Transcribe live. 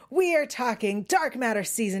We are talking Dark Matter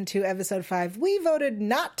Season 2, Episode 5. We voted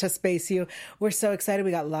not to space you. We're so excited.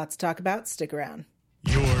 We got lots to talk about. Stick around.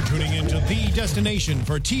 You're tuning into the destination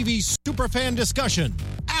for TV superfan discussion,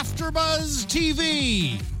 AfterBuzz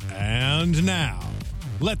TV. And now,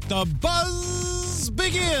 let the buzz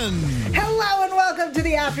begin. Hello and welcome to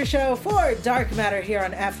the After Show for Dark Matter here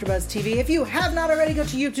on AfterBuzz TV. If you have not already, go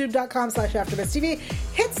to youtube.com/AfterBuzzTV.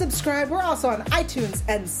 Hit subscribe. We're also on iTunes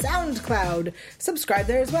and SoundCloud. Subscribe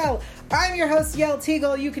there as well. I'm your host, Yell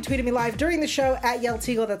Teagle. You can tweet at me live during the show at Yell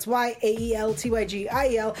Teagle. That's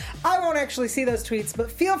YAELTYGIEL. I won't actually see those tweets,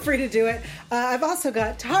 but feel free to do it. I've also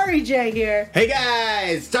got Tari J here. Hey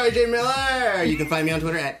guys, Tari J Miller. You can find me on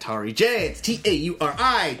Twitter at Tari J. It's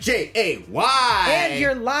TAURIJAY. And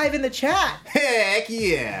you're live in the chat. Heck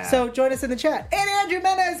yeah. So join us in the chat. And Andrew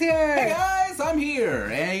Mena's here. Hey guys, I'm here.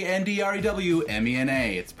 ANDREWMENA.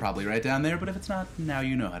 It's probably right down there, but if it's not, now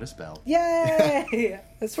you know how to spell. Yay!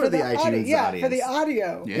 That's for the iTunes audience. Yeah, for the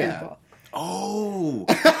audio people. Oh!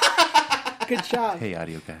 Good job. Hey,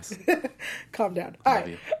 audio guys. Calm down. All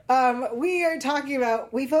right. We are talking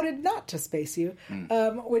about, we voted not to space you,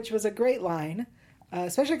 which was a great line.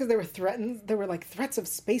 Especially because there were like threats of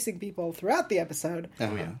spacing people throughout the episode.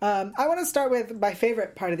 Oh, yeah. I want to start with my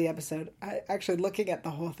favorite part of the episode. Actually, looking at the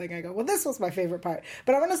whole thing, I go, well, this was my favorite part.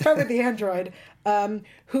 But I want to start with the android,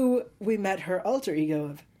 who we met her alter ego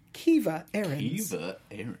of, Kiva Aarons. Kiva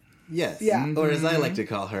Aarons. Yes. Yeah. Or as I like to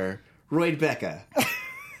call her, Royd Becca.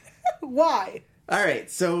 Why? All right,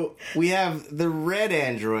 so we have the red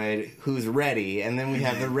android who's ready, and then we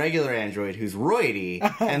have the regular android who's roidy,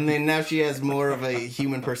 and then now she has more of a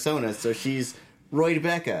human persona, so she's Royd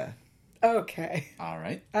Becca. Okay. All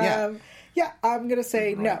right. Yeah. Yeah, I'm going to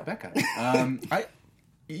say Royd no. Becca.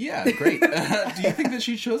 Yeah, great. Do you think that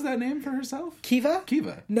she chose that name for herself? Kiva?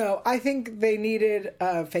 Kiva. No, I think they needed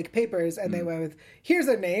fake papers, and they went with, here's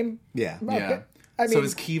a name. Yeah. Okay. Yeah. I mean, So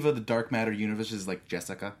is Kiva the Dark Matter universe is like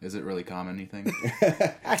Jessica? Is it really common, you think?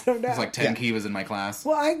 I don't know. There's like 10 Kivas in my class.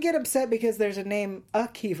 Well, I get upset because there's a name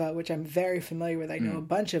Akiva, which I'm very familiar with. I know a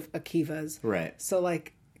bunch of Akivas. Right. So,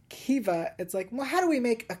 like, Kiva, it's like, well, how do we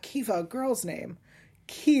make Akiva a girl's name?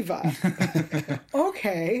 Kiva.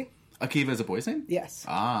 Okay. Akiva is a boy's name? Yes.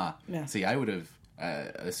 Ah. Yeah. See, I would have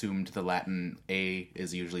assumed the Latin A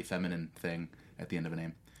is usually feminine thing at the end of a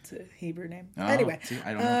name. It's a Hebrew name. Oh, Anyway. see,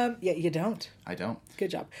 I don't know. Yeah, you don't. I don't. Good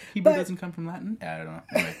job. Hebrew But- doesn't come from Latin? Yeah, I don't know.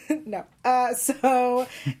 Anyway. No. So,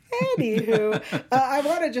 anywho, I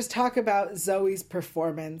want to just talk about Zoe's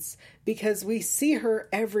performance because we see her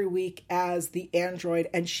every week as the android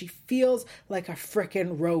and she feels like a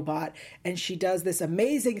frickin' robot. And she does this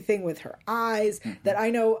amazing thing with her eyes that I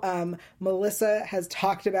know Melissa has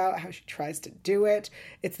talked about how she tries to do it.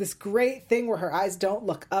 It's this great thing where her eyes don't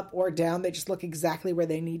look up or down. They just look exactly where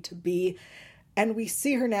they need to be. And we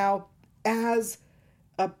see her now as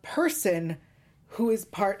a person who is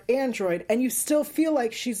part android, and you still feel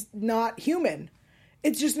like she's not human.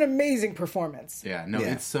 It's just an amazing performance. Yeah, no,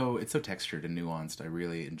 Yeah. it's so textured and nuanced. I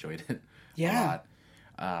really enjoyed it a Yeah.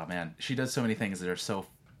 lot. Man, she does so many things that are so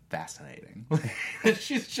fascinating.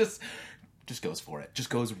 She's just goes for it. Just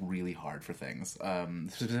goes really hard for things.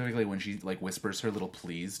 Specifically when she like whispers her little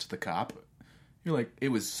pleas to the cop. You're like, it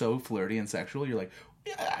was so flirty and sexual. You're like,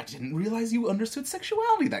 yeah, I didn't realize you understood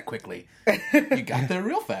sexuality that quickly. You got there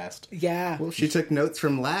real fast. Yeah. Well, she took notes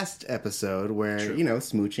from last episode where,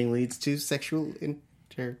 smooching leads to sexual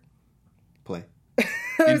interplay.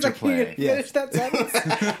 I was like, you Interplay. can finish that sentence.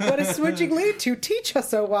 What does switching lead to? Teach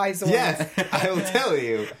us, O wise one. Yes, I will tell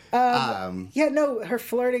you. Yeah, no, her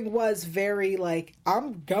flirting was very like,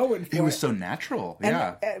 I'm going for it. It was so natural. And,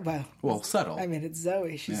 Yeah. Well, subtle. I mean, it's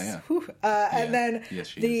Zoe. She's Yeah. whew. And then Yes,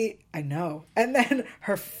 she I know. And then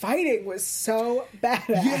her fighting was so badass.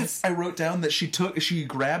 Yes, I wrote down that she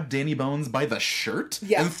grabbed Danny Bones by the shirt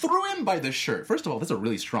Yeah. and threw him by the shirt. First of all, that's a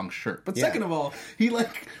really strong shirt. But Yeah. second of all, he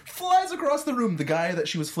like flies across the room. The guy that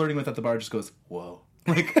she was flirting with at the bar just goes, "Whoa,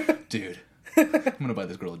 like, dude, I'm gonna buy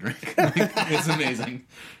this girl a drink." Like, it's amazing.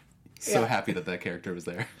 So happy that character was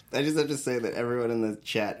there. I just have to say that everyone in the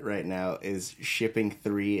chat right now is shipping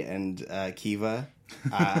 3 and Kiva.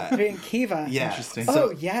 Being Kiva. Yeah. Interesting. Oh,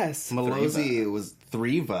 So yes. Melosi was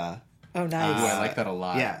 3va. Oh, nice. Ooh, I like that a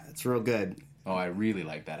lot. Yeah, it's real good. Oh, I really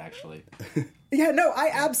like that actually. Yeah, no, I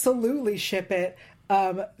absolutely ship it.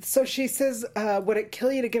 So she says, would it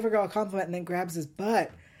kill you to give a girl a compliment, and then grabs his butt?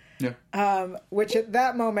 Yeah. Which at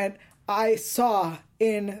that moment I saw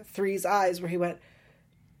in Three's eyes where he went,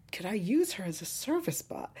 could I use her as a service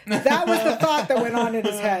bot? That was the thought that went on in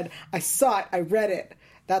his head. I saw it. I read it.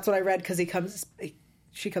 That's what I read because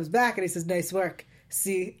she comes back and he says, nice work.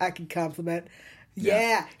 See, I can compliment.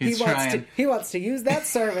 Yeah, He's trying. He wants to use that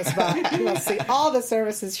service bot. He wants to see all the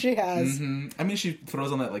services she has. Mm-hmm. I mean, she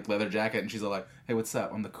throws on that like leather jacket, and she's all like, "Hey, what's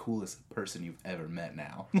up? I'm the coolest person you've ever met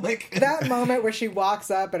now." Like that moment where she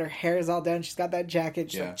walks up and her hair's all done, she's got that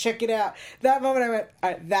jacket. She's Yeah. like, "Check it out." That moment, I went,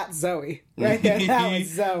 all right, "That's Zoe right there." That was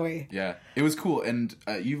Zoe. Yeah, it was cool. And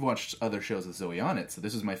you've watched other shows with Zoe on it, so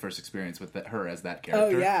this was my first experience with her as that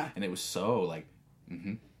character. Oh, yeah. And it was so like,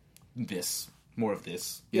 more of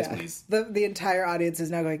this. Yes, please. The entire audience is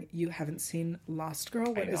now going, "You haven't seen Lost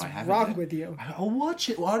Girl? What is wrong with you?" I'll watch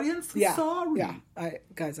it, audience. Yeah, Sorry. yeah.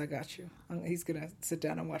 Guys, I got you. He's gonna sit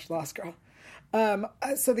down and watch Lost Girl.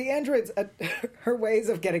 So the androids, her ways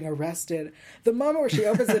of getting arrested. The moment where she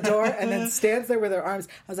opens the door and then stands there with her arms,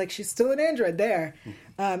 I was like, she's still an android there.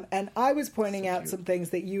 And I was pointing out some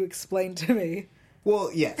things that you explained to me.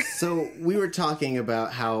 Well, yes. So we were talking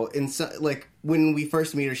about how, when we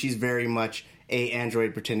first meet her, she's very much a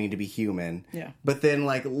android pretending to be human. Yeah. But then,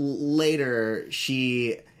 later,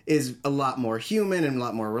 she is a lot more human and a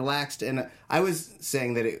lot more relaxed. And I was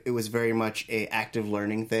saying that it was very much a active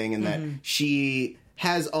learning thing, and that she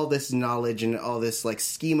has all this knowledge and all this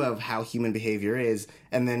schema of how human behavior is,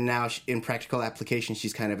 and then now in practical application,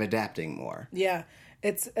 she's kind of adapting more. Yeah.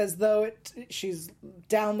 It's as though she's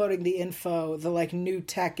downloading the info. The new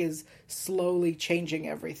tech is slowly changing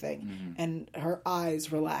everything, and her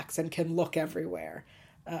eyes relax and can look everywhere.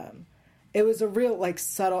 It was a real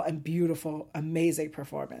subtle and beautiful, amazing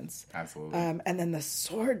performance. Absolutely. And then the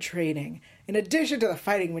sword training, in addition to the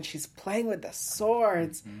fighting when she's playing with the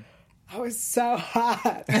swords. I was so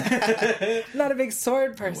hot. I'm not a big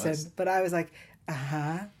sword person, but I was like,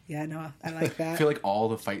 yeah, no, I like that. I feel like all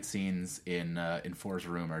the fight scenes in Four's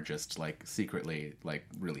room are just secretly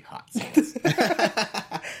really hot scenes,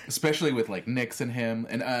 especially with Nyx and him.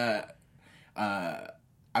 And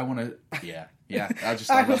I want to, yeah. I just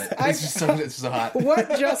thought about it. It's so hot.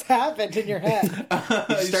 What just happened in your head?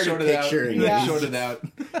 You started picturing it. Shorted out.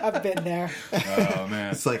 I've been there. Oh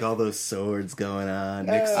man, it's all those swords going on.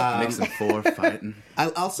 Nyx and Four fighting.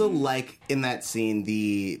 I also like in that scene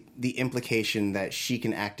the implication that she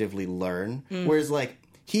can actively learn, whereas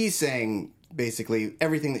he's saying basically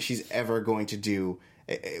everything that she's ever going to do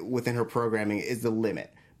within her programming is the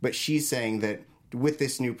limit, but she's saying that with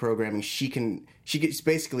this new programming, she gets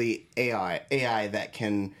basically AI that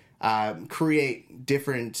can create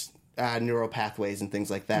different neural pathways and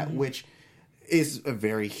things like that, which is a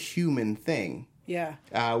very human thing. Yeah.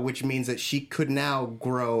 Which means that she could now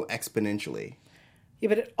grow exponentially. Yeah,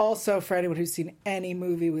 but it also, for anyone who's seen any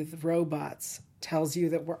movie with robots, tells you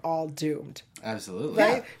that we're all doomed. Absolutely.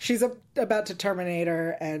 Right? Yeah. She's about to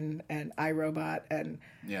Terminator and iRobot and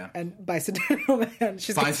Bicentennial Man.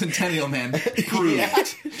 Bicentennial Man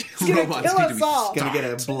proved. She's gonna kill us all. Gonna get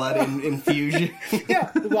a blood infusion. Yeah,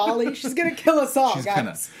 Wally. She's gonna kill us all,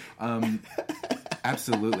 guys.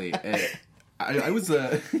 Absolutely. I was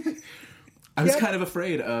I was kind of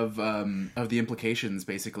afraid of the implications,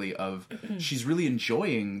 basically, of she's really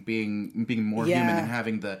enjoying being more human and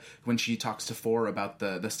having when she talks to Four about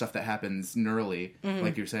the stuff that happens neurally,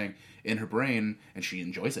 like you're saying, in her brain, and she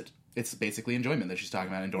enjoys it. It's basically enjoyment that she's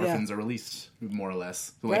talking about. Endorphins are released, more or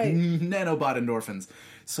less. Nanobot endorphins.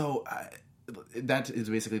 So that is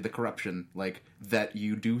basically the corruption, that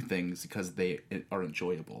you do things because they are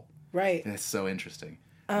enjoyable. Right. And it's so interesting.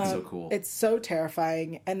 It's so cool. It's so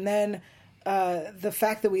terrifying. And then the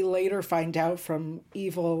fact that we later find out from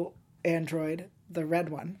evil android, the red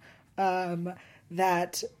one,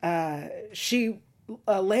 that she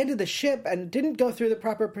landed the ship and didn't go through the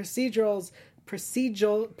proper procedures,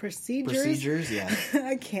 yeah.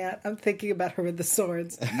 I can't. I'm thinking about her with the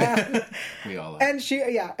swords. We all are. And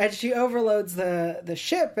she overloads the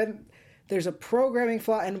ship, and there's a programming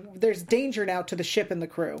flaw, and there's danger now to the ship and the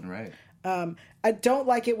crew. Right. I don't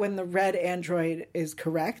like it when the red android is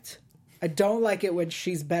correct. I don't like it when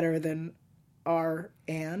she's better than our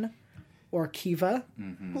Anne or Kiva.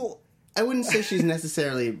 Mm-hmm. Well, I wouldn't say she's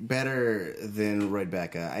necessarily better than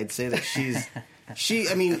Rebecca. I'd say that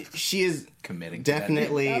she is committing,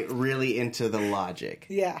 definitely really into the logic.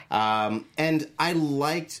 Yeah. And I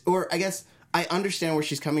understand where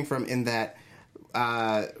she's coming from in that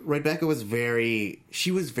Rebecca was very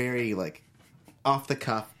off the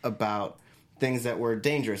cuff about things that were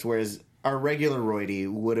dangerous, whereas our regular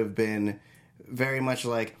Roidy would have been very much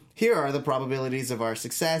here are the probabilities of our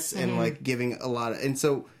success, and giving a lot of, and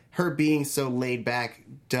so her being so laid back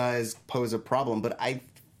does pose a problem, but I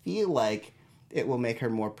feel like it will make her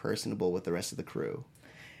more personable with the rest of the crew.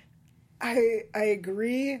 I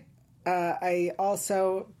agree. I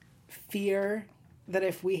also fear that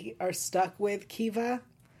if we are stuck with Kiva,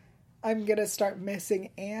 I'm going to start missing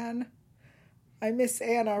Anne. I miss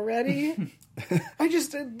Anne already. I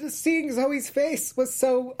just, seeing Zoe's face was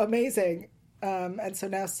so amazing. And so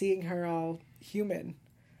now seeing her all human.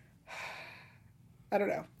 I don't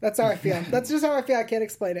know. That's how I feel. That's just how I feel. I can't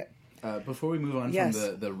explain it. Before we move on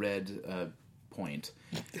from the red point,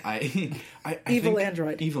 I Evil think,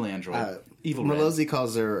 android. Evil android. Evil Merlozzi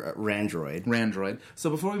calls her Randroid. Randroid. So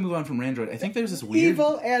before we move on from Randroid, I think there's this weird...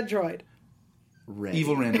 Evil android.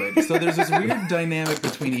 Evil Randroid. So there's this weird dynamic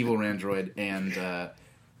between Evil Randroid and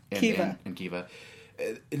Kiva. And Kiva.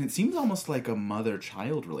 And it seems almost like a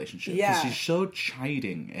mother-child relationship. Yeah. Because she's so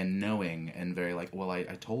chiding and knowing and very like, well, I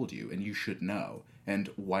told you, and you should know. And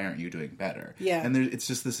why aren't you doing better? Yeah. And it's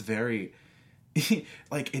just this very...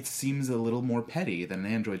 like, it seems a little more petty than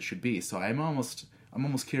an android should be. So I'm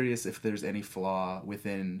almost curious if there's any flaw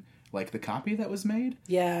within... like the copy that was made?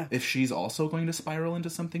 Yeah. If she's also going to spiral into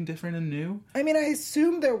something different and new? I mean, I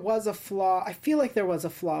assume there was a flaw. I feel like there was a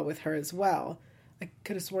flaw with her as well. I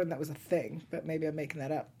could have sworn that was a thing, but maybe I'm making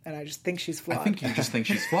that up, and I just think she's flawed. I think you just think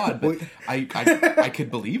she's flawed, but I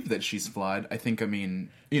could believe that she's flawed. I think,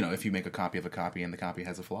 if you make a copy of a copy and the copy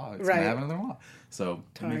has a flaw, it's going to have another flaw. So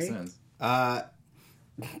it makes sense.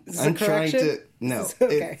 I'm trying to... No,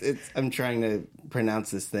 okay. I'm trying to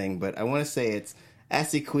pronounce this thing, but I want to say it's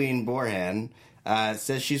Assy Queen Borhan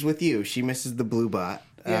says she's with you. She misses the blue bot,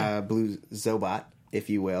 blue Zobot, if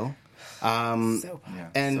you will. And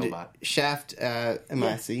Zobot. Shaft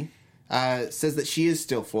Amasi says that she is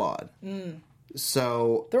still flawed.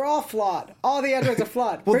 So they're all flawed. All the androids are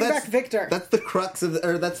flawed. Bring back Victor. That's the crux of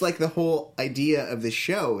that's like the whole idea of the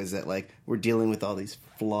show, is that like we're dealing with all these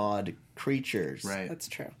flawed creatures. Right. That's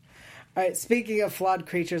true. All right, speaking of flawed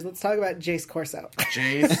creatures, let's talk about Jace Corso.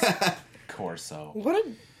 Jace Corso. What a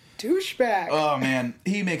douchebag. Oh, man.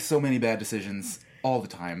 He makes so many bad decisions all the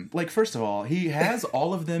time. Like, first of all, he has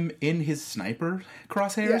all of them in his sniper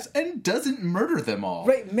crosshairs and doesn't murder them all.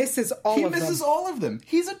 Right, misses all of them. He misses all of them.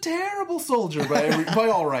 He's a terrible soldier by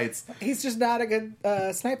all rights. He's just not a good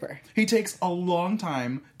sniper. He takes a long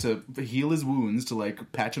time to heal his wounds, to,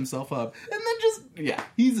 like, patch himself up, and then just,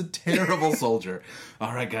 he's a terrible soldier.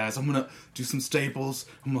 All right, guys, I'm going to do some staples.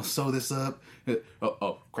 I'm going to sew this up.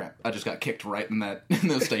 Oh, crap. I just got kicked right in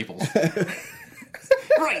those staples.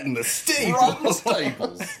 Right in the staples.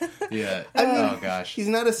 Yeah. Oh gosh. He's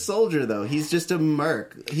not a soldier though. He's just a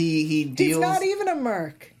merc. He deals. He's not even a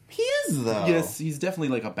merc. He is though. Yes, he's definitely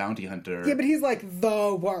like a bounty hunter. Yeah, but he's like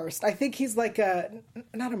the worst. I think he's like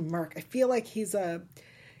not a merc. I feel like he's a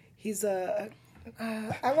He's like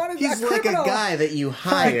a guy that you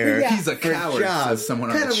hire. He's a coward, says someone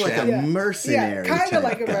on the kind of like chat. a mercenary. Yeah, kind of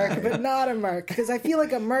like a guy. merc, but not a merc. Because I feel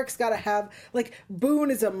like a merc's got to have, like,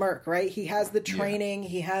 Boone is a merc, right? He has the training.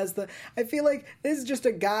 He has the... I feel like this is just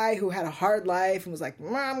a guy who had a hard life and was like,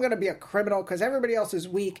 I'm going to be a criminal because everybody else is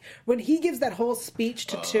weak. When he gives that whole speech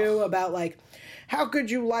to Two about, like, how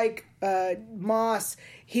could you like Moss?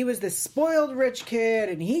 He was this spoiled rich kid,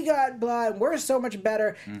 and he got blood, and we're so much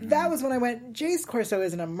better. Mm-hmm. That was when I went, Jace Corso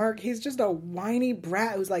isn't a merc. He's just a whiny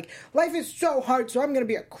brat who's like, life is so hard, so I'm going to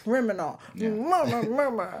be a criminal.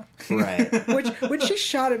 Mama. Right. Which, when she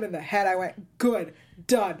shot him in the head, I went, good,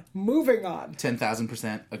 done, moving on.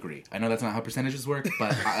 10,000% agree. I know that's not how percentages work,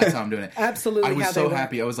 but that's how I'm doing it. Absolutely. I was so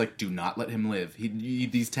happy. I was like, do not let him live.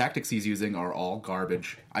 These tactics he's using are all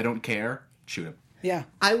garbage. I don't care. Shoot him. Yeah.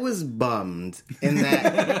 I was bummed in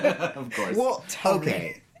that. Of course. Well,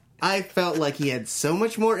 okay. I felt like he had so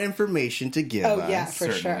much more information to give us. Oh, yeah,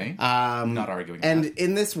 for Certainly. sure. I'm not arguing And that.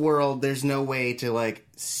 in this world, there's no way to, like,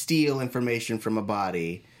 steal information from a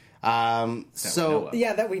body.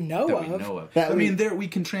 That we know of. I mean, we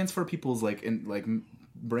can transfer people's,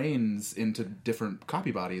 brains into different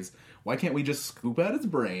copy bodies. Why can't we just scoop out his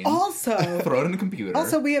brain? Also, throw it in a computer.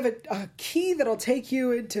 Also, we have a key that'll take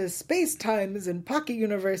you into space times and pocket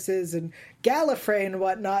universes and Gallifrey and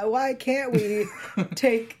whatnot. Why can't we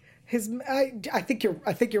take his? I think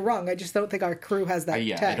you're wrong. I just don't think our crew has that.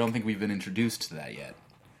 Tech. I don't think we've been intruded to that yet.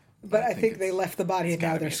 But I think they left the body and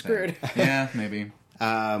now they're screwed. Yeah, maybe.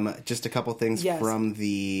 Just a couple things from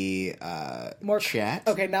the chat.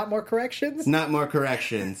 Okay, not more corrections? Not more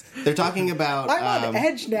corrections. They're talking about... I'm on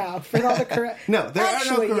edge now for all the corrections. No, there are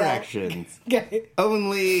no corrections. Okay.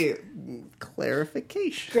 Only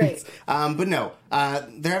clarifications. Great. But no,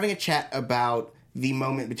 they're having a chat about the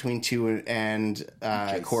moment between Two and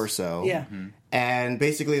Corso. Yeah. Mm-hmm. And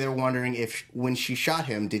basically they're wondering if when she shot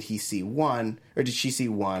him, did he see one, or did she see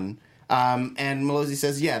one? And Merlozzi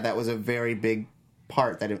says, yeah, that was a very big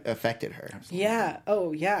part that affected her. Absolutely. Yeah.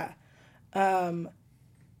 Oh, yeah. I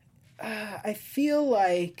feel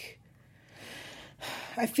like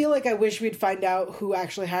I feel like I wish we'd find out who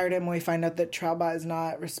actually hired him when we find out that Traubach is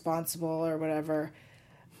not responsible or whatever.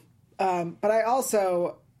 But I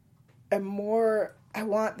also am more... I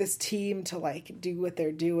want this team to, like, do what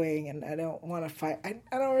they're doing, and I don't want to fight.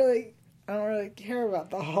 I don't really care about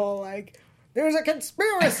the whole, like, there's a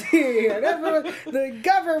conspiracy, and everyone, the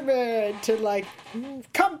government, and, like,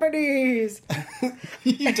 companies.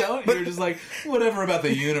 You don't? You're just like, whatever about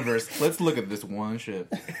the universe. Let's look at this one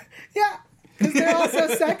ship. Yeah, because they're all so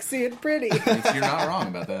sexy and pretty. You're not wrong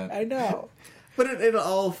about that. I know. But it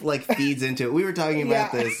all, like, feeds into it. We were talking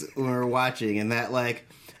about this when we were watching, and that, like,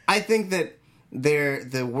 I think that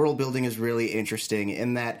the world building is really interesting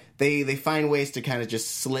in that they find ways to kind of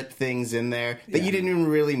just slip things in there that you didn't even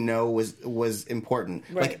really know was important.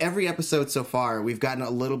 Right. Like every episode so far, we've gotten a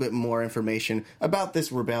little bit more information about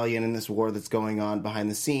this rebellion and this war that's going on behind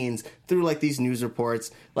the scenes through like these news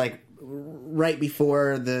reports. Like right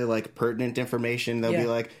before the like pertinent information, they'll be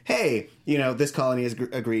like, hey, you know, this colony has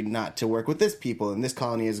agreed not to work with this people and this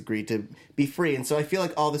colony has agreed to be free. And so I feel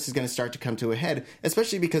like all this is going to start to come to a head,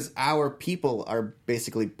 especially because our people are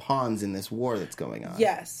basically pawns in this war that's going on.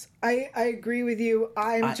 Yes, I agree with you.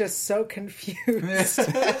 I'm just so confused.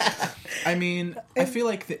 I mean, I feel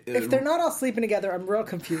like... if they're not all sleeping together, I'm real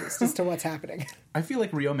confused as to what's happening. I feel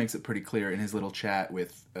like Rio makes it pretty clear in his little chat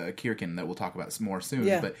with Kirkin that we'll talk about more soon.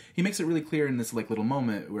 Yeah. But he makes it really clear in this like little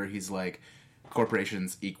moment where he's like,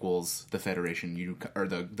 corporations equals the Federation, or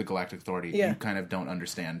the Galactic Authority. Yeah. You kind of don't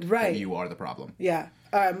understand Right. that you are the problem. Yeah.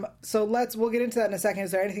 So we'll get into that in a second.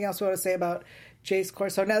 Is there anything else we want to say about Jace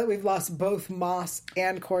Corso? Now that we've lost both Moss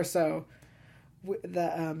and Corso,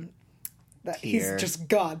 he's just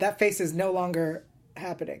gone. That face is no longer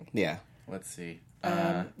happening. Yeah. Let's see.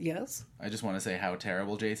 Yes. I just want to say how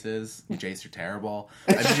terrible Jace is. Jace, you're terrible.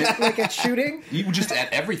 Like at shooting? You just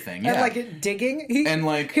at everything. Yeah. And like at digging? And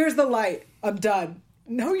like... Here's the light. I'm done.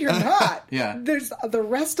 No, you're not. Yeah. There's the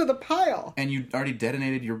rest of the pile. And you already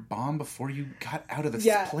detonated your bomb before you got out of this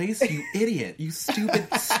Yeah. place, you idiot. You stupid,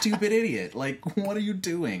 stupid idiot. Like, what are you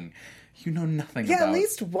doing? You know nothing about... Yeah, at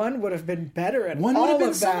least one would have been better at One all would have been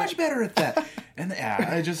of so that. much better at that. And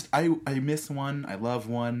I miss one. I love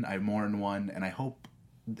one. I mourn one. And I hope,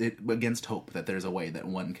 against hope, that there's a way that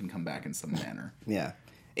one can come back in some manner. Yeah.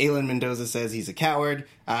 Aylin Mendoza says he's a coward.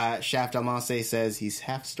 Shaft Almase says he's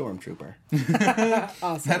half stormtrooper.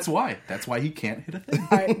 Awesome. That's why. That's why he can't hit a thing.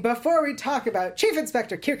 All right, before we talk about Chief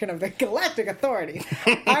Inspector Kirkin of the Galactic Authority,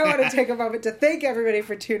 I want to take a moment to thank everybody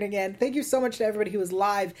for tuning in. Thank you so much to everybody who was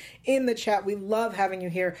live in the chat. We love having you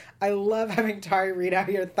here. I love having Tari read out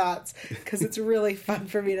your thoughts because it's really fun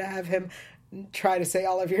for me to have him try to say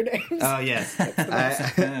all of your names. Oh, yes.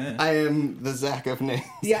 I am the Zach of names.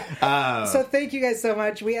 Yeah. So thank you guys so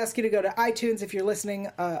much. We ask you to go to iTunes if you're listening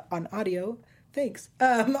on audio. Thanks.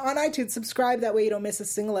 On iTunes, subscribe. That way you don't miss a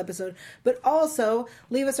single episode. But also,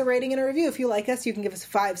 leave us a rating and a review. If you like us, you can give us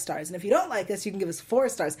 5 stars. And if you don't like us, you can give us 4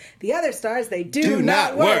 stars. The other stars, they do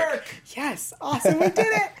not work. Yes. Awesome. We did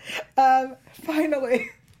it. Finally.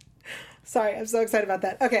 Sorry, I'm so excited about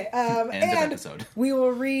that. Okay, End of episode. We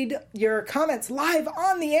will read your comments live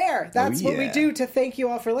on the air. That's what we do to thank you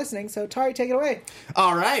all for listening. So, Tari, take it away.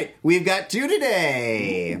 All right, we've got 2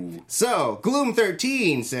 today. Ooh. So,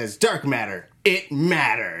 Gloom13 says, Dark matter, it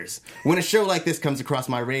matters. When a show like this comes across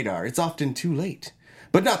my radar, it's often too late.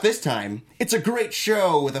 But not this time. It's a great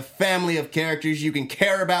show with a family of characters you can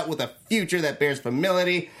care about with a future that bears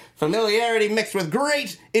familiarity mixed with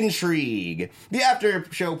great intrigue. The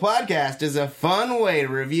AfterShow podcast is a fun way to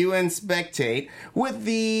review and spectate with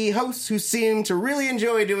the hosts who seem to really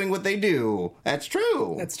enjoy doing what they do. That's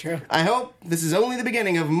true. That's true. I hope this is only the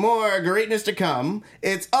beginning of more greatness to come.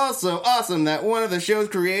 It's also awesome that one of the show's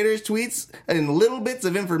creators tweets in little bits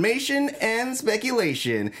of information and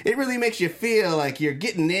speculation. It really makes you feel like you're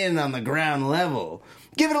getting in on the ground level.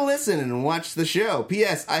 Give it a listen and watch the show.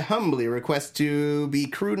 P.S. I humbly request to be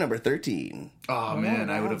crew number 13. Oh, man,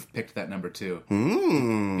 I would have picked that number 2. Beat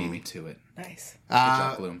me to it. Nice. Good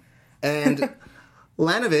job, Gloom. And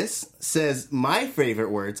Lanavis says, my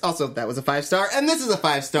favorite words. Also, that was a 5-star, and this is a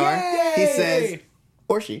 5-star. Yay! He says,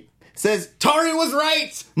 or she says, Tari was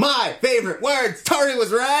right! My favorite words! Tari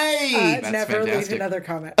was right! That's Never fantastic. leave another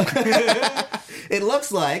comment. It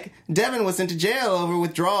looks like Devin was sent to jail over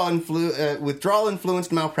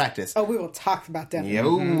withdrawal-influenced malpractice. Oh, we will talk about that.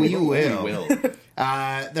 Yo, we will. We will.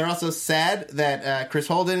 They're also sad that Chris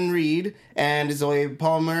Holden Reed and Zoe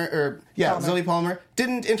Palmer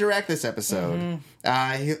didn't interact this episode.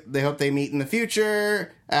 They hope they meet in the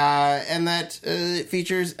future, and that it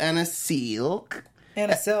features Anna Silk.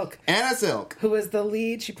 Anna Silk. Anna Silk. Who was the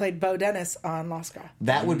lead. She played Bo Dennis on Lost Girl.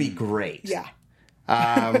 That would be great. Yeah.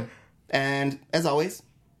 And as always,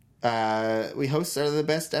 we hosts are the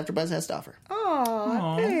best AfterBuzz has to offer.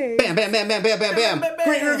 Aw, thanks. Bam, bam, bam, bam, bam, bam, bam. Bam, bam,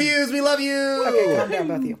 Great bam. reviews. We love you. Okay, calm down,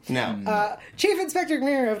 both of you. No. Chief Inspector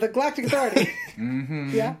Mirror of the Galactic Authority.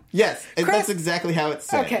 Yeah? Yes, Chris? that's exactly how it's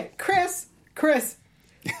said. Okay, Chris,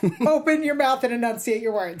 open your mouth and enunciate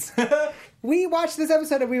your words. We watched this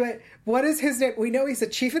episode and we went, what is his name? We know he's a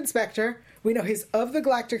chief inspector. We know he's of the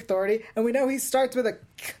Galactic Authority. And we know he starts with a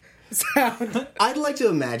sound. I'd like to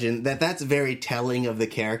imagine that that's very telling of the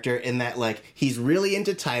character in that, like, he's really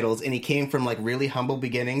into titles and he came from, like, really humble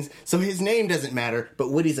beginnings. So his name doesn't matter,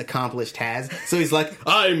 but what he's accomplished has. So he's like,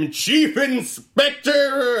 I'm Chief Inspector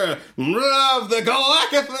of the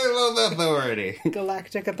Galactic Authority.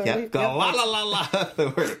 Galactic Authority. Yep,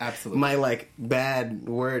 Authority. Absolutely. My, like, bad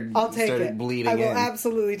word I'll take started it. bleeding I will in.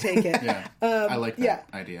 absolutely take it. Yeah. I like that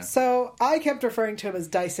idea. So I kept referring to him as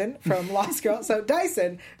Dyson from Lost Girl. So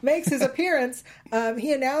Dyson makes his appearance.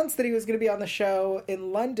 He announced that he was going to be on the show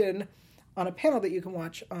in London on a panel that you can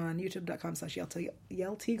watch on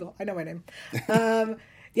youtube.com/YelTeagle. I know my name.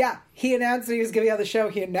 Yeah, he announced that he was going to be on the show.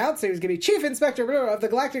 He announced that he was going to be Chief Inspector of the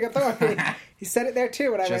Galactic Authority. He said it there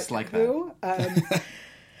too. And I Just went, like that. who?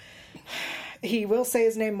 He will say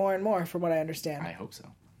his name more and more, from what I understand. I hope so.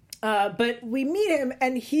 But we meet him,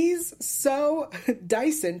 and he's so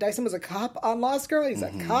Dyson. Dyson was a cop on Lost Girl. He's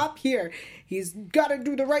a cop here. He's got to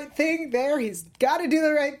do the right thing there. He's got to do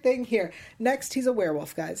the right thing here. Next, he's a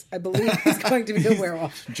werewolf, guys. I believe he's going to be a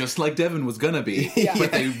werewolf. Just like Devin was gonna be, Yeah.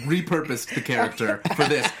 but they repurposed the character for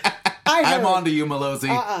this. I'm on to you, Malozy.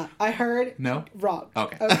 I heard No? wrong.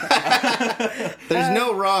 Okay. There's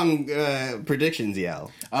no wrong predictions,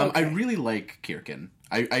 Yell. I really like Kirkin.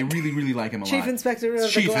 I really, really like him a lot. Chief Inspector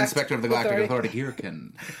of the Inspector of the Galactic Authority.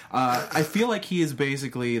 Kirkin. I feel like he is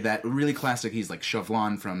basically that really classic. He's like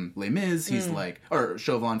Chauvelin from Les Mis. He's like, or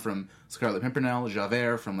Chauvelin from Scarlet Pimpernel,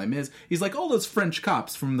 Javert from Les Mis. He's like all those French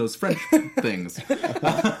cops from those French things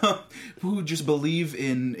who just believe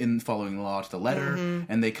in following the law to the letter,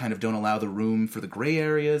 and they kind of don't allow the room for the gray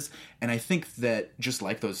areas. And I think that just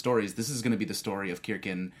like those stories, this is going to be the story of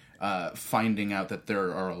Kirkin finding out that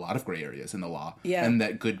there are a lot of gray areas in the law, and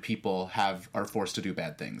that good people are forced to do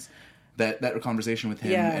bad things. That conversation with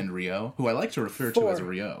him and Rio, who I like to refer to as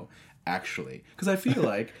Rio, actually, because I feel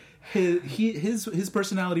like his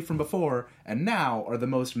personality from before and now are the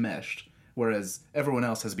most meshed, whereas everyone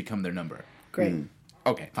else has become their number. Great.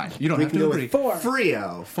 Okay, fine. You don't have to agree. Four.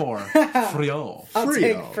 Frio. Frio. I'll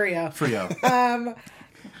take Frio.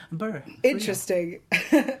 Interesting.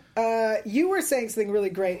 You were saying something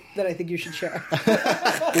really great that I think you should share.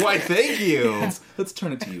 Why, thank you. Let's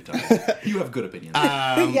turn it to you, Tom. You have good opinions.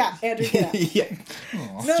 Yeah, Andrew, get out. Yeah.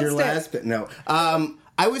 No, Your stay. last bit. No.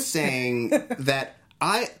 I was saying that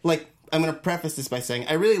I'm going to preface this by saying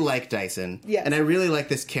I really like Dyson. Yes. And I really like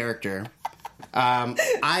this character.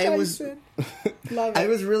 Dyson. Love it. I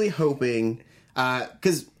was really hoping,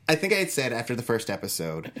 because I think I had said after the first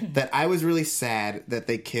episode that I was really sad that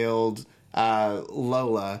they killed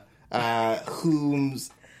Lola, whose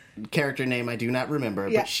character name I do not remember,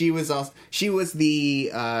 Yeah. but she was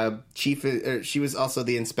the chief. She was also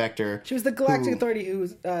the inspector. She was the Galactic Authority who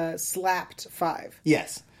slapped Five.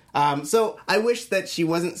 Yes. So I wish that she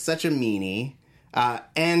wasn't such a meanie,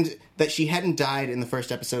 and that she hadn't died in the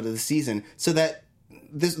first episode of the season, so that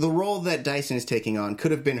the role that Dyson is taking on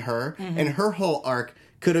could have been her, and her whole arc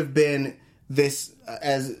could have been this,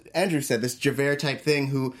 as Andrew said, this Javert type thing,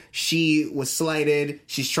 who she was slighted,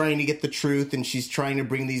 she's trying to get the truth, and she's trying to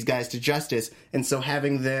bring these guys to justice, and so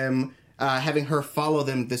having her follow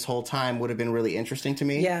them this whole time would have been really interesting to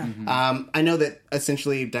me. Yeah. I know that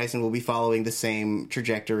essentially Dyson will be following the same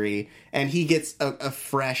trajectory, and he gets a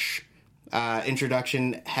fresh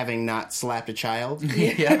introduction, having not slapped a child.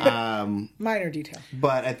 Minor detail.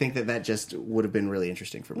 But I think that just would have been really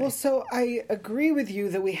interesting for me. Well, so I agree with you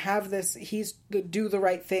that we have this, he's the do the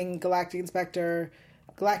right thing, Inspector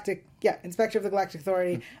of the Galactic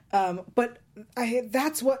Authority. But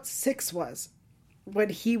that's what 6 was when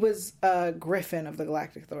he was Griffin of the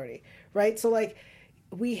Galactic Authority, right? So, like,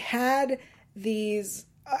 we had these,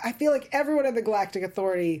 I feel like everyone in the Galactic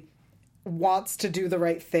Authority wants to do the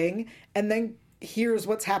right thing, and then hears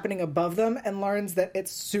what's happening above them and learns that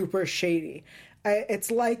it's super shady.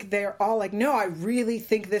 It's like they're all like, no, I really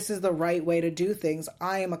think this is the right way to do things.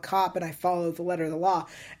 I am a cop and I follow the letter of the law.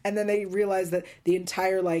 And then they realize that the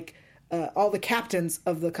entire, all the captains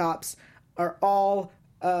of the cops are all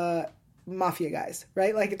mafia guys,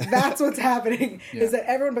 right? Like, that's what's happening, is that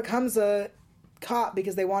everyone becomes a cop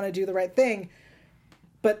because they want to do the right thing.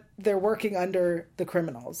 but they're working under the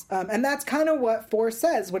criminals. And that's kind of what 4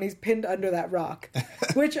 says when he's pinned under that rock.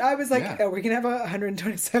 Which I was like, are we going to have a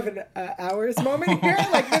 127 hours moment here?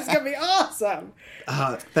 Like, this is going to be awesome.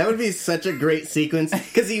 That would be such a great sequence,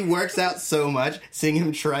 because he works out so much. Seeing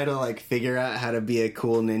him try to, like, figure out how to be a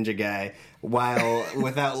cool ninja guy while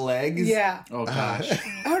without legs. Yeah. Oh, gosh.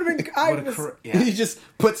 I would have been... He just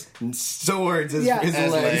puts swords as his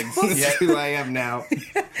legs. That's who I am now.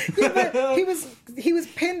 But he was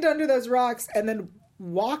pinned under those rocks and then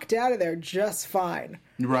walked out of there just fine.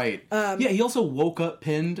 Right. He also woke up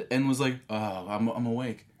pinned and was like, oh, I'm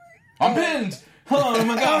awake. I'm pinned! Oh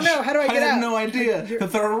my gosh. Oh no, how do I get out? I had no idea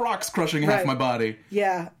that there are rocks crushing half my body.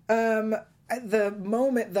 Yeah. The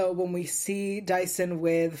moment, though, when we see Dyson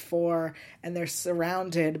with 4 and they're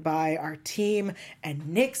surrounded by our team and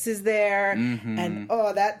Nyx is there, and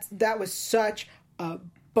that was such a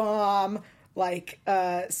bomb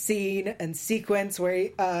scene and sequence where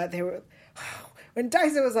they were when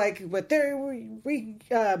Dyson was like, "But there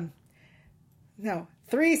no."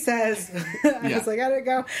 3 says, I was like, I didn't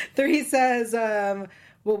go. 3 says, well,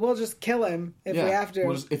 we'll just kill him if we have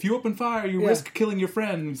to. If you open fire, you risk killing your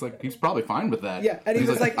friend. He's like, he's probably fine with that. Yeah, and he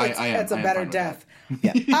was like, it's a better death.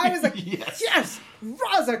 Yeah. I was like, yes,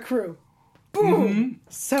 Raza crew. Boom.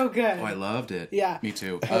 So good. Oh, I loved it. Yeah. Me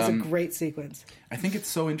too. That was a great sequence. I think it's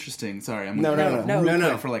so interesting. Sorry, I'm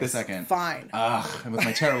No, for like a second. Fine. With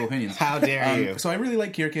my terrible opinions. How dare you? So I really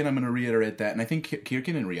like Kirkin. I'm going to reiterate that. And I think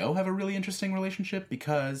Kirkin and Rio have a really interesting relationship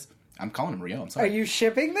because... I'm calling him Rio. I'm sorry. Are you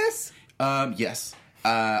shipping this? Yes.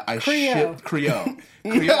 I Creo. ship Creo.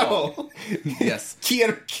 No. Yes.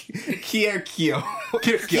 Kierkyo.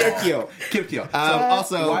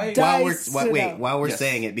 Also, while we're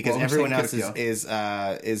saying it, because everyone else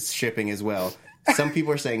is shipping as well. Some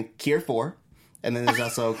people are saying Kier 4. And then there's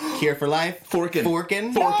also Cure for Life. Forkin.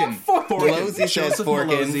 Losey says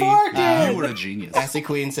Forkin. You were a genius. Assy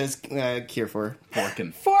Queen says Cure for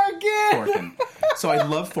Forkin. Forkin. So I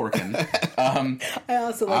love Forkin. I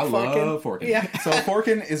also like Forkin. I love Forkin. Yeah. So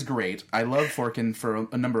Forkin is great. I love Forkin for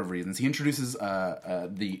a number of reasons. He introduces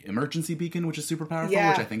the emergency beacon, which is super powerful,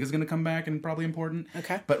 which I think is going to come back and probably important.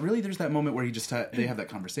 Okay. But really, there's that moment where he just they have that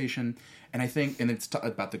conversation, and I think, and it's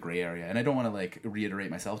about the gray area. And I don't want to like reiterate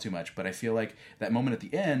myself too much, but I feel like that moment at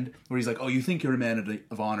the end where he's like, "Oh, you think you're a man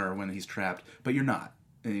of honor when he's trapped, but you're not."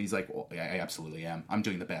 And he's like, well, I absolutely am. I'm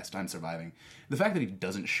doing the best. I'm surviving. The fact that he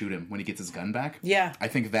doesn't shoot him when he gets his gun back, I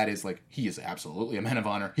think that is like, he is absolutely a man of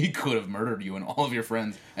honor. He could have murdered you and all of your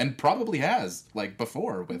friends, and probably has, like,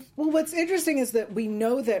 before with... Well, what's interesting is that we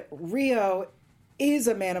know that Rio is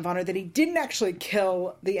a man of honor, that he didn't actually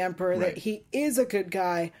kill the Emperor, that he is a good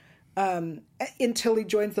guy, until he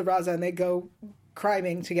joins the Raza and they go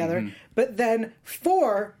criming together. But then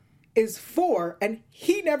 4 is 4, and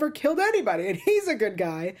he never killed anybody, and he's a good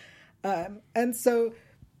guy. And so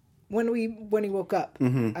when he woke up,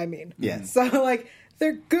 I mean, so like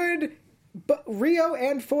they're good, but Rio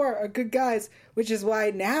and 4 are good guys, which is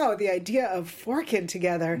why now the idea of Forkin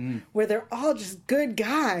together, where they're all just good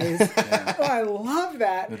guys, oh, I love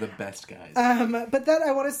that. They're the best guys. But that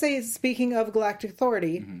I want to say, speaking of Galactic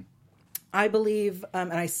Authority, I believe,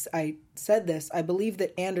 and I said this, I believe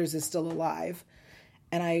that Anders is still alive.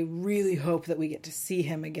 And I really hope that we get to see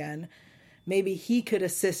him again. Maybe he could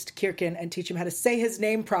assist Kirkin and teach him how to say his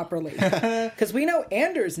name properly. Because we know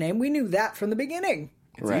Anders' name. We knew that from the beginning.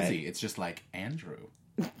 It's easy. It's just like Andrew.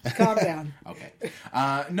 Calm down. Okay.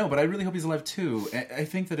 No, but I really hope he's alive too. I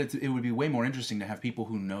think that it would be way more interesting to have people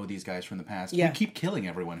who know these guys from the past. Yeah. We keep killing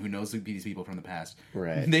everyone who knows these people from the past.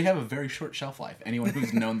 Right. They have a very short shelf life. Anyone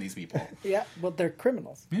who's known these people. Yeah, well, they're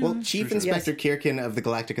criminals. Yeah, well, Chief Inspector Kirkin of the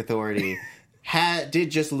Galactic Authority...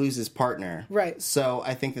 did just lose his partner. Right. So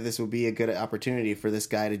I think that this would be a good opportunity for this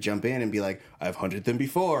guy to jump in and be like, I've hunted them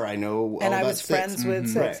before. I know all and I about was friends with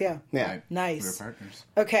Six, yeah. Right. Nice. We were partners.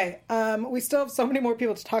 Okay, we still have so many more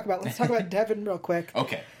people to talk about. Let's talk about Devin real quick.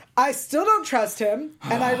 Okay. I still don't trust him,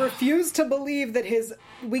 and I refuse to believe that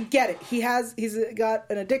we get it. He's got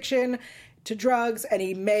an addiction to drugs, and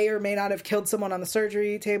he may or may not have killed someone on the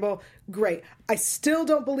surgery table. Great. I still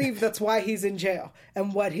don't believe that's why he's in jail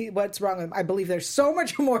and what's wrong with him. I believe there's so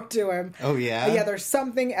much more to him. Oh, yeah? Yeah, there's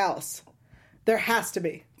something else. There has to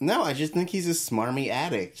be. No, I just think he's a smarmy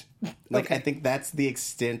addict. Okay. I think that's the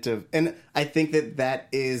extent of... And I think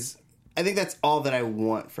that's all that I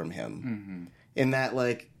want from him. In that,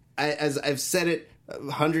 like, as I've said it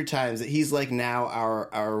 100 times, that he's, like, now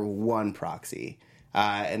our one proxy.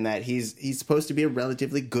 And that he's supposed to be a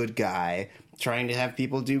relatively good guy, trying to have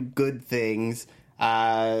people do good things,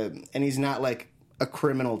 and he's not like a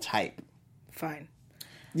criminal type. Fine.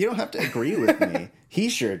 You don't have to agree with me. He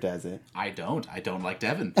sure doesn't. I don't like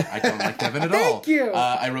Devin. I don't like Devin at all. Thank you.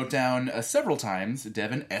 I wrote down several times,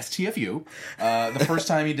 Devin, STFU. The first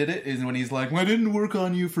time he did it is when he's like, I didn't work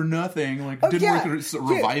on you for nothing. Like, didn't work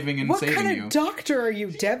reviving and saving you. What kind of doctor are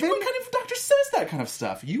you, Devin? What kind of doctor says that kind of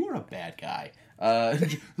stuff? You are a bad guy.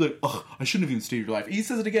 Like, I shouldn't have even stayed your life. He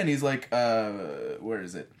says it again. He's like, where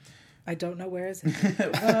is it? I don't know where is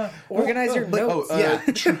it. Organize your notes.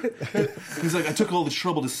 He's like, I took all the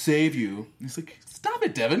trouble to save you. He's like, stop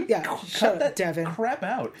it, Devin. Yeah, Cut shut that up, Devin. crap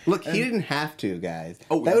out. Look, he didn't have to, guys.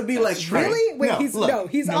 Oh, that would be like Really? Wait, he's look,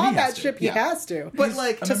 he's no, on he has that to. ship. He Yeah. has to. But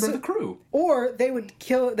like, A member of the crew. Or they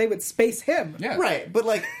would space him. Yeah. right? But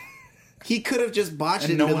like, he could have just botched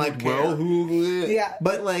And it no and been one like, would care. well, who? Yeah.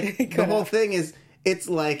 But like, He the could whole have. thing is, it's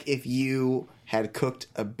like if you had cooked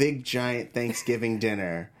a big giant Thanksgiving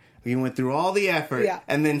dinner. You went through all the effort,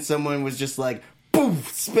 and then someone was just like,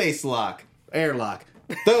 poof, space lock, airlock.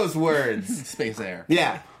 Those words. Space air.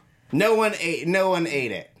 Yeah. No one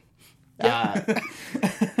ate it.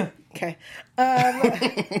 Okay.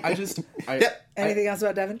 Anything else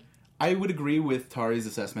about Devin? I would agree with Tari's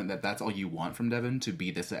assessment that that's all you want from Devin, to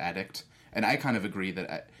be this addict. And I kind of agree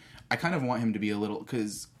that I kind of want him to be a little,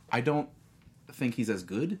 because I don't think he's as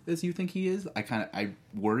good as you think he is. I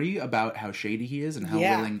worry about how shady he is and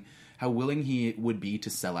how willing he would be to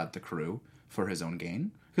sell out the crew for his own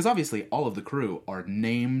gain. Because obviously all of the crew are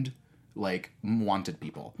named like wanted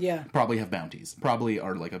people. Yeah. Probably have bounties. Probably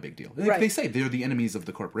are like a big deal. Right. They say they're the enemies of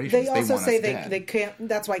the corporations. They also want say us dead. they can't.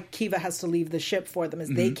 That's why Kiva has to leave the ship for them, is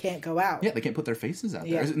they can't go out. Yeah, they can't put their faces out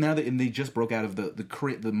there. Yeah. Now they just broke out of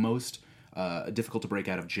the most difficult to break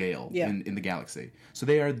out of jail in the galaxy. So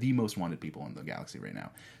they are the most wanted people in the galaxy right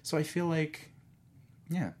now. So I feel like,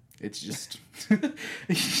 it's just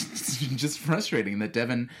it's just frustrating that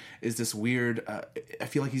Devin is this weird. I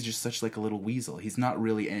feel like he's just such like a little weasel. He's not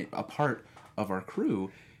really a part of our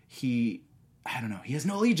crew. I don't know. He has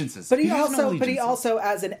no allegiances. But he also,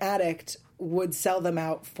 as an addict, would sell them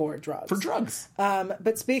out for drugs.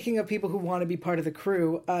 But speaking of people who want to be part of the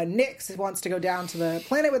crew, Nyx wants to go down to the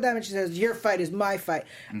planet with them, and she says, your fight is my fight.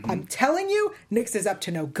 Mm-hmm. I'm telling you, Nyx is up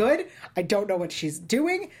to no good. I don't know what she's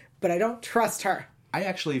doing, but I don't trust her. I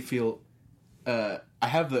actually feel I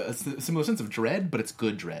have a similar sense of dread, but it's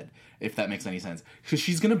good dread, if that makes any sense. Because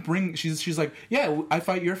she's gonna bring. She's like, yeah, I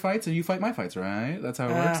fight your fights and you fight my fights, right? That's how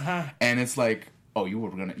it works. And it's like, oh, you were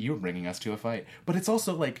bringing us to a fight, but it's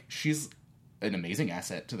also like she's an amazing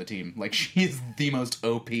asset to the team. Like, she's the most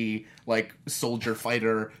OP, like, soldier,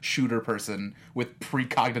 fighter, shooter person with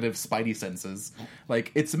precognitive spidey senses.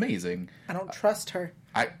 Like, it's amazing. I don't trust her.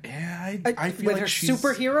 I feel with like her she's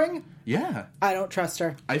super hearing. Yeah, I don't trust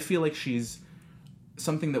her. I feel like she's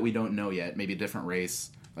something that we don't know yet. Maybe a different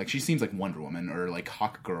race. Like, she seems like Wonder Woman or like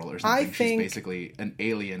Hawk Girl or something. She's basically an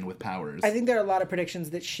alien with powers. I think there are a lot of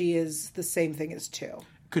predictions that she is the same thing as Tu.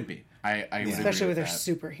 Could be. I especially with her that.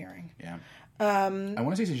 super hearing. Yeah. I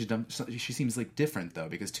want to say she's done. She seems like different though,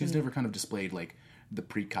 because Tu's never kind of displayed like the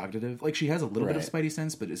precognitive. Like, she has a little bit of spidey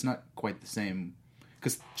sense, but it's not quite the same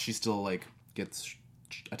because she still like gets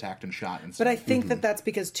attacked and shot and stuff. But I think that that's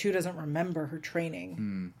because Tu doesn't remember her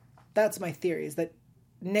training. That's my theory, is that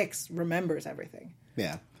Nyx remembers everything.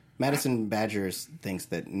 Yeah. Madison Badgers thinks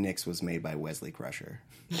that Nyx was made by Wesley Crusher.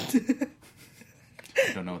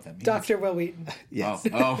 I don't know what that means. Dr. Will Wheaton. Yes.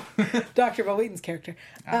 Oh. Dr. Will Wheaton's character.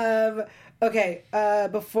 Okay,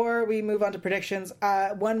 before we move on to predictions,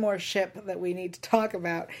 one more ship that we need to talk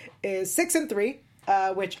about is 6 and 3,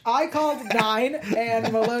 which I called 9, and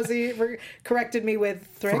Molosi corrected me with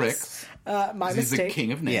Thrix. My He's mistake. the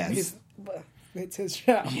king of names. Yes. It's his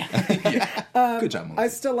show. Good job, Molosi. I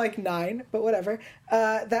still like 9, but whatever.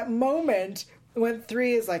 That moment when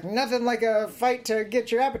 3 is like, nothing like a fight to get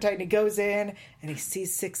your appetite, and he goes in and he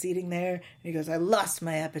sees 6 eating there, and he goes, I lost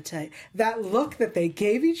my appetite. That look that they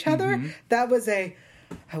gave each other, that was I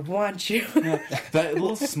want you. That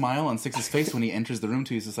little smile on Six's face when he enters the room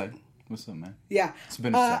too, he's just like, what's up, man? Yeah. It's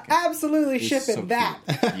been a second. Absolutely He's shipping so that.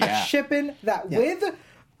 Yeah. Shipping that. With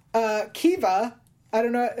Kiva, I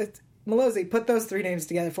don't know, Molosi, put those 3 names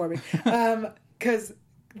together for me. Because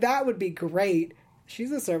that would be great.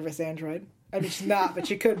 She's a service android. I mean, she's not, but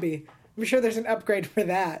she could be. I'm sure there's an upgrade for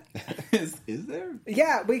that. Is there?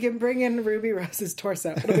 Yeah, we can bring in Ruby Rose's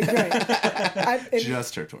torso. It'll be great.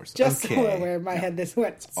 Just her torso. Just Okay. so where my head this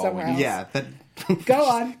went somewhere else. Yeah. Go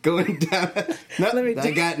on. Going down. No,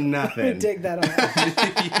 I got nothing. Let me dig that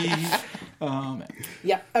off. Oh, man.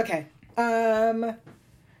 Yeah, okay.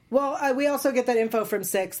 Well, we also get that info from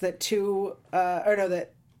 6 that that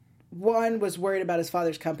 1 was worried about his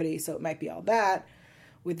father's company, so it might be all that.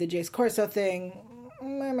 With the Jace Corso thing,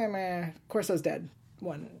 Corso's dead.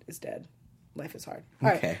 1 is dead. life is hard. All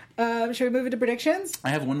Okay. right. Should we move into predictions? I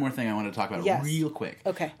have one more thing I want to talk about Yes. real quick.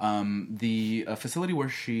 Okay. The facility where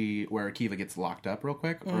Akiva gets locked up real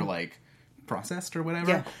quick, or like processed or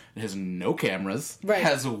whatever, Yeah. it has no cameras, Right.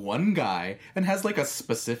 has one guy, and has like a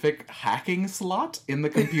specific hacking slot in the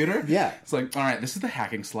computer. Yeah. It's like, all right, this is the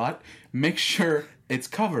hacking slot. Make sure it's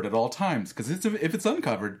covered at all times, because if it's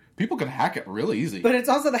uncovered, people can hack it real easy. But it's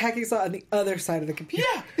also the hacking slot on the other side of the computer.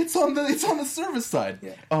 Yeah, it's on the service side.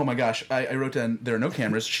 Yeah. Oh my gosh, I wrote down, there are no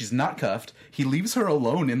cameras. She's not cuffed. He leaves her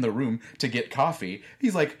alone in the room to get coffee.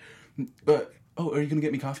 He's like, oh, are you gonna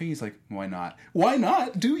get me coffee? He's like, why not? Why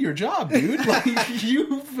not? Do your job, dude. Like,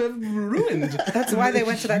 you've ruined. That's why they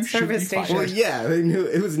went to that You should service be fired. station. Well, yeah, they knew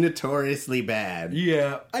it was notoriously bad.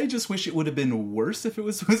 Yeah, I just wish it would have been worse if it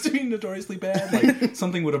was supposed to be notoriously bad. Like,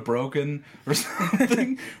 something would have broken or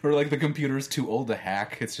something. Or, like, the computer's too old to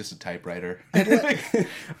hack. It's just a typewriter.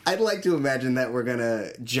 I'd like to imagine that we're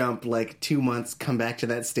gonna jump like 2 months, come back to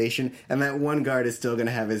that station, and that one guard is still gonna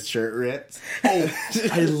have his shirt ripped. Oh,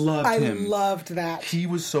 I loved him. I loved that. He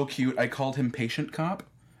was so cute. I called him Patient Cop.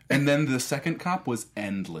 And then the second cop was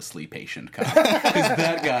endlessly Patient Cop. Because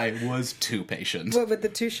that guy was too patient. What, with the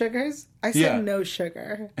 2 sugars? I said Yeah. no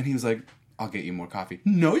sugar. And he was like, I'll get you more coffee.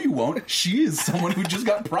 No, you won't. She is someone who just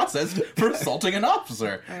got processed for assaulting an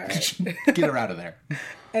officer. right. Get her out of there.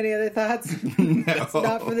 Any other thoughts? No. It's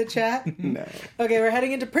not for the chat? No. Okay, we're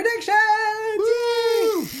heading into predictions!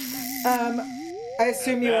 Woo! I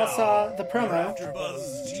assume you all saw the promo.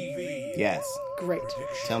 AfterBuzz TV. Yes. Great.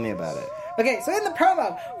 Tell me about it. Okay, so in the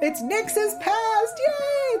promo, it's Nyx's past!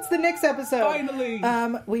 Yay! It's the Nyx episode.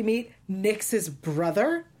 Finally! We meet Nyx's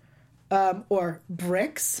brother, or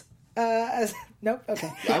Bricks. Nope,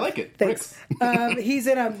 okay. I like it. Thanks. Bricks. He's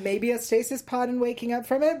in maybe a stasis pod and waking up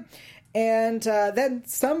from it. And then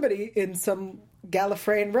somebody in some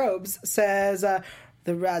Gallifreyan robes says,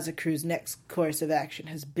 the Raza crew's next course of action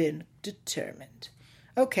has been determined.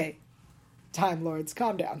 Okay, Time Lords,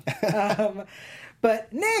 calm down.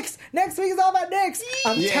 But Nyx! Next week is all about Nyx!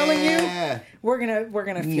 I'm telling you, we're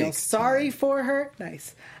gonna feel Nyx sorry for her.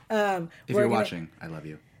 Nice. If you're watching, I love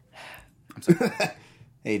you. I'm sorry.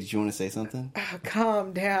 Hey, did you want to say something? Oh,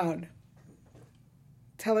 calm down.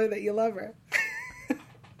 Tell her that you love her. I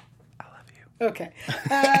love you. Okay.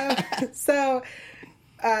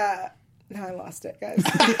 Now I lost it, guys.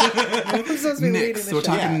 I'm supposed to be leading Nyx. the We're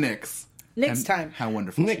show. talking Nyx. Nyx And time. How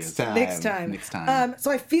wonderful she Nyx is. time. Next time. Next time.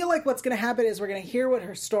 So I feel like what's going to happen is we're going to hear what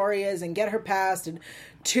her story is and get her past, and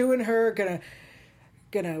Tu and her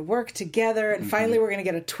gonna work together, and finally we're gonna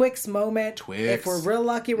get a Twix moment. Twix. If we're real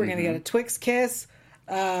lucky, we're gonna get a Twix kiss.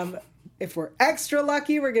 If we're extra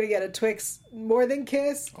lucky, we're gonna get a Twix more than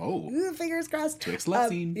kiss. Oh. Ooh, fingers crossed. Twix love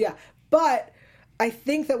scene. Yeah, but I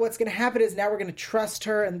think that what's going to happen is now we're going to trust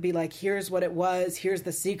her and be like, here's what it was. Here's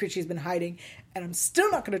the secret she's been hiding. And I'm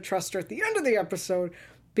still not going to trust her at the end of the episode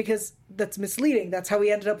because that's misleading. That's how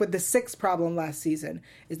we ended up with the 6th problem last season,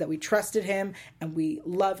 is that we trusted him and we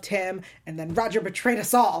loved him. And then Roger betrayed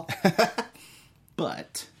us all.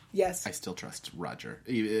 But Yes. I still trust Roger.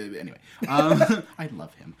 Anyway, I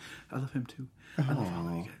love him. I love him too. I love all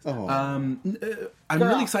of you guys. I'm Girl.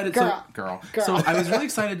 really excited. Girl. So I was really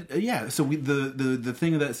excited. Yeah. So the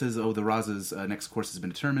thing that says, oh, the Raza's next course has been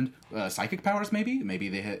determined. Psychic powers, maybe. Maybe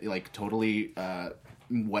they had, like, totally.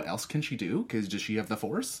 What else can she do? Because does she have the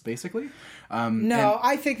Force, basically? No,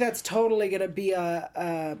 I think that's totally going to be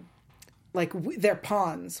they're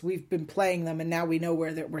pawns. We've been playing them, and now we know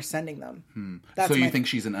where we're sending them. That's So you think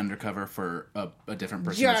she's an undercover for a different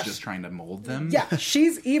person Yes. that's just trying to mold them? Yeah,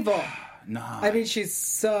 she's evil. No. I mean, she's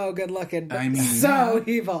so good looking, but I mean, so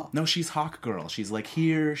evil. No, she's Hawk Girl. She's like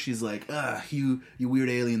here. She's like, you weird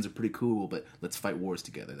aliens are pretty cool, but let's fight wars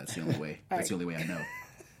together. That's the only way. That's the only way I know.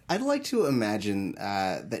 I'd like to imagine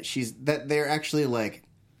that they're actually like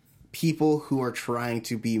people who are trying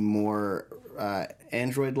to be more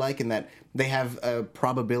android-like, and that they have a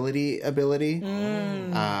probability ability.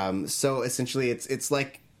 So essentially, it's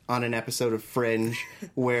like on an episode of Fringe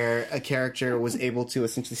where a character was able to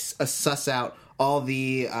essentially suss out all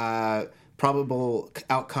the probable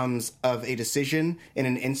outcomes of a decision in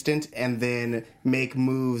an instant and then make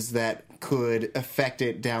moves that could affect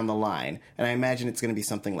it down the line. And I imagine it's going to be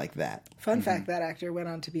something like that. Fun fact, that actor went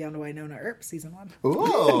on to be on Winona Earp season 1.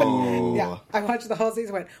 Ooh. Yeah, I watched the whole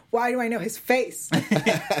season. Went, why do I know his face?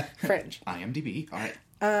 Fringe. IMDb. All right.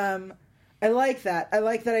 I like that. I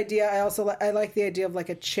like that idea. I like the idea of like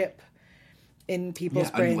a chip in people's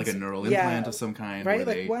brains, like a neural implant of some kind. right? where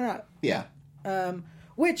Like they- why not? Yeah.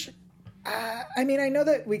 Which, I mean, I know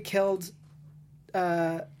that we killed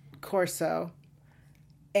Corso,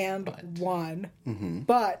 and one.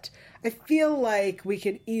 But I feel like we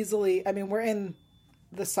could easily, I mean, we're in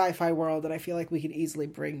the sci-fi world, and I feel like we could easily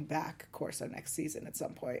bring back Corso next season at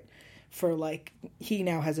some point for, like, he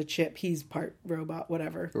now has a chip, he's part robot,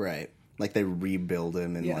 whatever. Right. Like they rebuild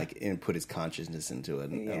him and put his consciousness into a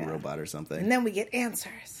robot or something. And then we get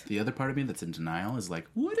answers. The other part of me that's in denial is like,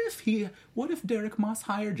 what if Derek Moss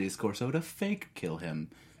hired Jace Corso to fake kill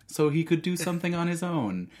him so he could do something on his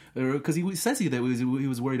own? Because he says he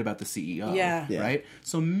was worried about the CEO, right?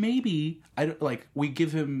 So maybe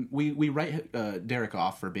we write Derek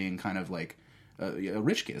off for being kind of like a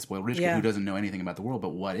rich kid, a spoiled rich kid who doesn't know anything about the world. But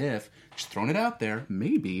what if, just throwing it out there,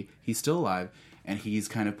 maybe he's still alive. And he's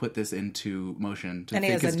kind of put this into motion to fake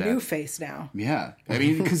his death. And he has a new face now. Yeah. I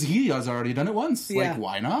mean, because he has already done it once. Yeah. Like,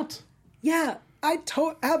 why not? Yeah.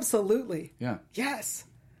 Absolutely. Yeah. Yes.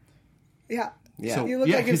 Yeah. Yeah. So, you look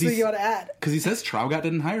like it's something you want to add. Because he says, Traugot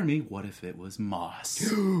didn't hire me. What if it was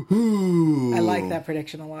Moss? I like that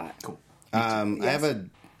prediction a lot. Cool. I have a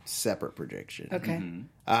separate prediction. Okay.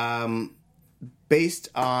 Based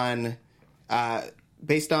on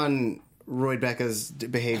Roy Becca's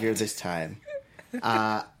behavior this time,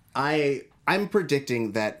 I'm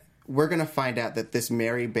predicting that we're going to find out that this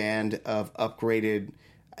merry band of upgraded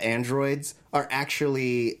androids are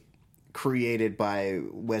actually created by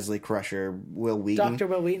Wesley Crusher, Will Wheaton. Dr.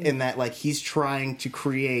 Will Wheaton. In that, like, he's trying to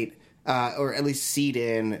create, or at least seed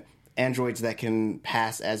in, androids that can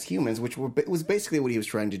pass as humans, which was basically what he was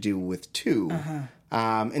trying to do with 2.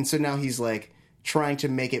 And so now he's, like, trying to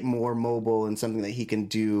make it more mobile and something that he can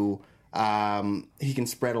do. He can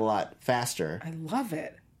spread a lot faster. I love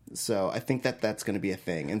it. So I think that's going to be a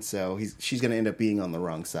thing. And so she's going to end up being on the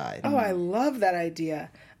wrong side. Oh, I love that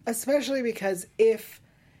idea. Especially because if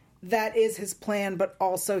that is his plan, but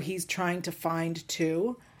also he's trying to find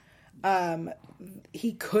 2,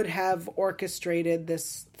 he could have orchestrated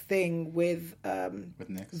this thing with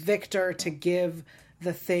Victor to give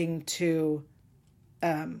the thing to...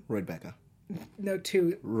 Roy Becca. No,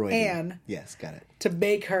 to Roy Anne. Yes, got it. To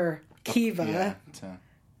make her Kiva.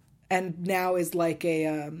 And now is like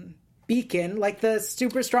a beacon, like the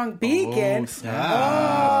super strong beacon.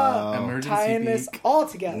 Emergency tying this all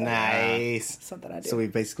together. Nice. Something I do. So we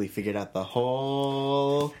basically figured out the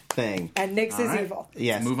whole thing. And Nyx is evil.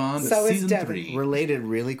 Yes. Move on to So is season Debbie. 3. Related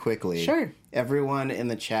really quickly. Sure. Everyone in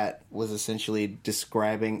the chat was essentially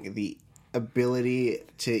describing the ability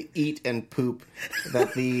to eat and poop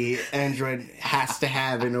that the android has to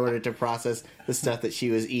have in order to process the stuff that she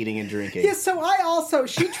was eating and drinking. Yeah, so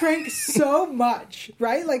she drank so much,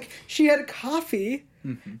 right? Like, she had a coffee,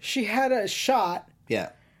 she had a shot.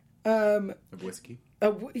 Yeah. Of whiskey.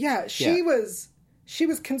 She was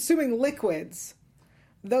consuming liquids.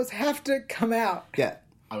 Those have to come out. Yeah.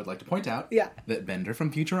 I would like to point out Yeah. that Bender from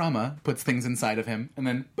Futurama puts things inside of him, and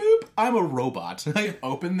then, boop, I'm a robot. I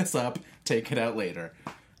open this up, take it out later.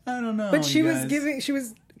 I don't know. But she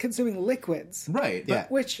was consuming liquids. Right, Yeah.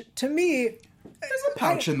 Which, to me... There's a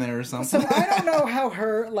pouch in there or something. So I don't know how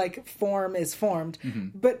her, like, form is formed,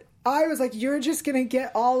 but I was like, you're just going to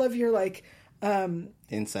get all of your, like...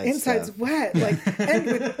 insides stuff. wet, like, and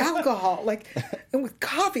with alcohol, like, and with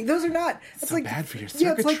coffee. Those are not. It's so like bad for your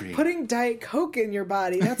Yeah, it's circuitry. like putting Diet Coke in your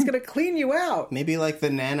body. That's gonna clean you out. Maybe like the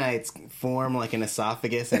nanites form like an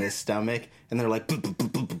esophagus and his stomach, and they're like,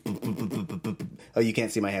 oh, you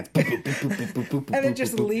can't see my hands. And it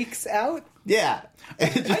just leaks out. Yeah. I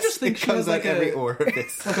just think it she comes has out like every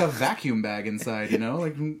orifice. like a vacuum bag inside, you know?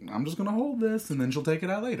 Like, I'm just going to hold this, and then she'll take it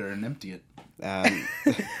out later and empty it.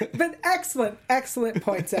 But excellent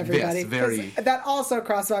points, everybody. Yes, very. 'Cause that also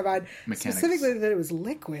crossed my mind. Mechanics. Specifically that it was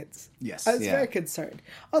liquids. Yes. I was Yeah. very concerned.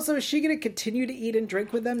 Also, is she going to continue to eat and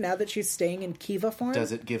drink with them now that she's staying in Kiva form?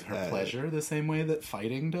 Does it give her pleasure the same way that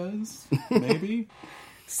fighting does? Maybe?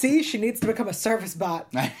 See, she needs to become a service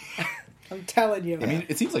bot. I'm telling you. I mean,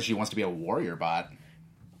 it seems like she wants to be a warrior bot.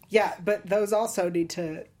 Yeah, but those also need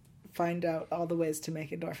to find out all the ways to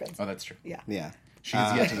make endorphins. Oh, that's true. Yeah. Yeah. She's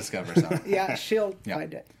yet to discover some. Yeah, she'll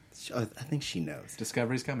find it. I think she knows.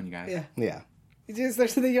 Discovery's coming, you guys. Yeah. Yeah. Is there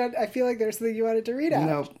something I feel like there's something you wanted to read out.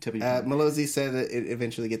 No. To be Malozzi said that it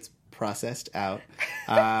eventually gets processed out,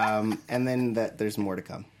 and then that there's more to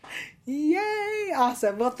come. Yay!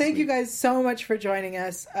 Awesome. Well, thank you guys so much for joining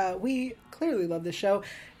us. We clearly love the show.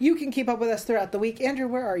 You can keep up with us throughout the week. Andrew,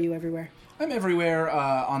 where are you everywhere? I'm everywhere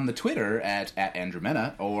on the Twitter at Andrew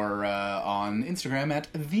Mena or on Instagram at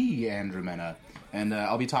the Andrew Mena. And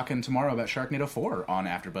I'll be talking tomorrow about Sharknado 4 on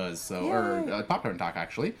AfterBuzz, or Popcorn Talk,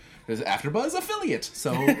 actually. There's AfterBuzz affiliate,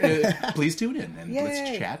 so please tune in and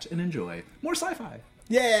let's chat and enjoy more sci-fi.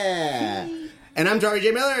 Yeah. And I'm Tari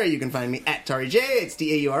J. Miller. You can find me at Tari J. It's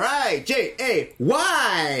TAURIJAY.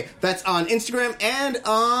 That's on Instagram and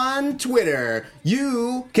on Twitter.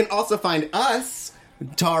 You can also find us,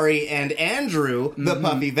 Tari and Andrew, the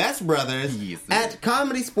Puffy Vest Brothers, at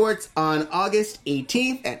Comedy Sports on August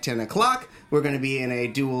 18th at 10 o'clock. We're going to be in a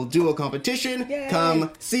dual competition. Yay.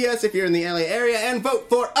 Come see us if you're in the LA area and vote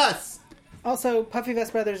for us. Also, Puffy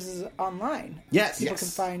Vest Brothers is online. Yes. People can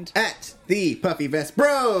find... At the Puffy Vest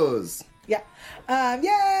Bros. Yeah.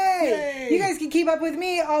 Yay! You guys can keep up with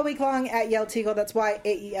me all week long at YaelTygiel. That's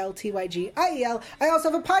YaelTygiel. I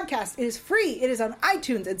also have a podcast. It is free. It is on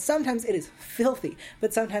iTunes, and sometimes it is filthy,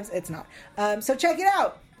 but sometimes it's not. So check it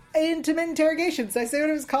out. Intimate Interrogations. Did I say what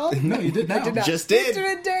it was called? No, you did not. I did not. Just did.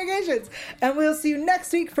 Intimate Interrogations. And we'll see you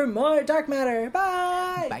next week for more Dark Matter.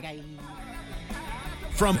 Bye! Bye, guys.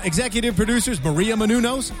 From executive producers Maria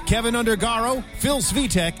Menounos, Kevin Undergaro, Phil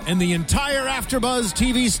Svitek, and the entire AfterBuzz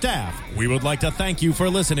TV staff, we would like to thank you for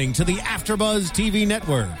listening to the AfterBuzz TV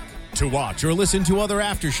network. To watch or listen to other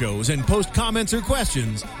after shows and post comments or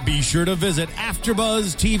questions, be sure to visit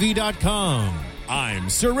AfterBuzzTV.com. I'm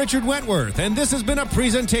Sir Richard Wentworth, and this has been a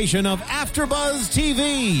presentation of AfterBuzz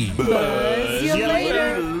TV. See you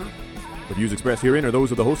later. The views expressed herein are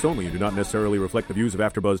those of the hosts only and do not necessarily reflect the views of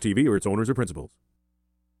AfterBuzz TV or its owners or principals.